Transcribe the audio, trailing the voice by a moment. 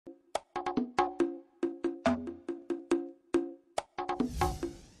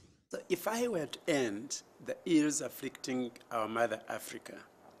If I were to end the ills afflicting our mother Africa,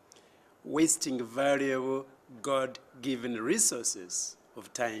 wasting valuable God-given resources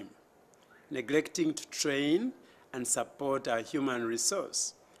of time, neglecting to train and support our human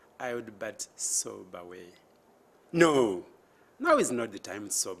resource, I would but sob away. No, now is not the time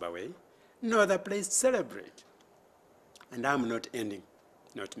to sob away, nor the place to celebrate. And I'm not ending,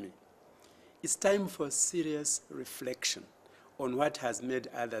 not me. It's time for serious reflection on what has made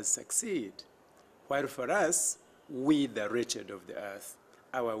others succeed, while for us, we the wretched of the earth,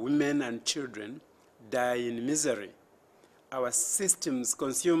 our women and children die in misery, our systems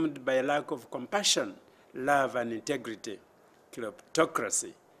consumed by lack of compassion, love and integrity,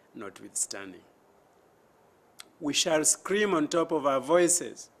 kleptocracy notwithstanding. We shall scream on top of our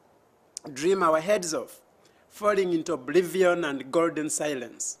voices, dream our heads off, falling into oblivion and golden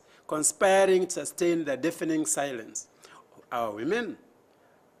silence, conspiring to sustain the deafening silence of our women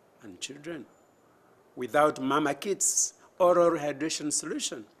and children, without mama kits, oral hydration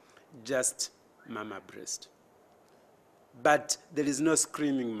solution, just mama breast. But there is no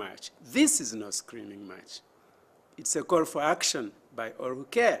screaming march. This is no screaming march. It's a call for action by all who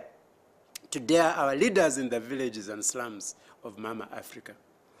care to dare our leaders in the villages and slums of Mama Africa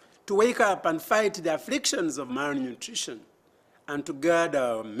to wake up and fight the afflictions of malnutrition and to guard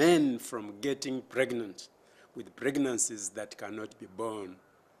our men from getting pregnant with pregnancies that cannot be born,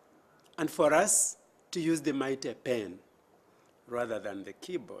 and for us to use the mighty pen rather than the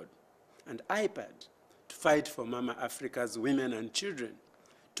keyboard and iPad to fight for Mama Africa's women and children,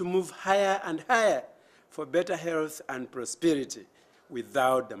 to move higher and higher for better health and prosperity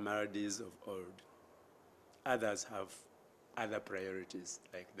without the maladies of old. Others have other priorities,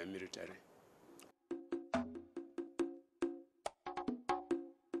 like the military.